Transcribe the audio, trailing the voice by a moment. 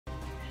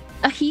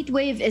A heat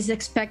wave is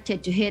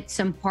expected to hit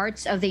some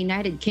parts of the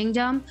United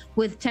Kingdom,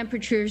 with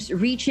temperatures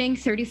reaching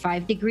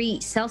 35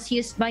 degrees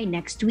Celsius by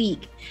next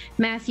week.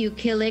 Matthew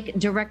Killick,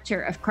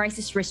 Director of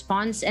Crisis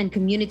Response and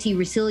Community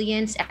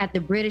Resilience at the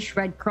British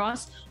Red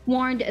Cross,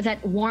 warned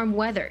that warm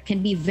weather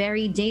can be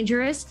very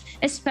dangerous,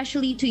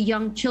 especially to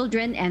young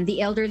children and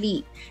the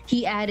elderly.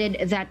 He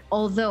added that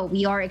although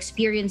we are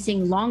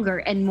experiencing longer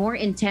and more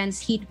intense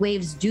heat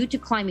waves due to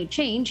climate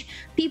change,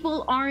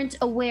 people aren't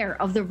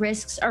aware of the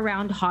risks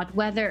around hot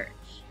weather.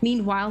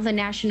 Meanwhile, the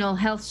National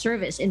Health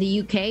Service in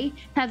the UK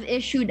have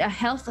issued a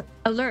health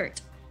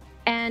alert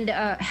and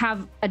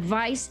have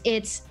advised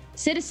its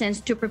citizens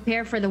to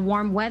prepare for the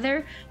warm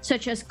weather,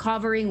 such as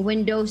covering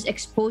windows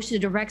exposed to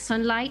direct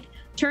sunlight,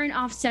 turn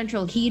off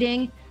central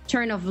heating,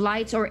 turn off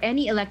lights or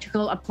any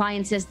electrical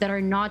appliances that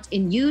are not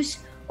in use,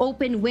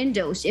 open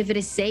windows if it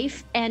is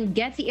safe, and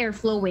get the air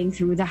flowing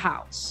through the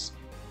house.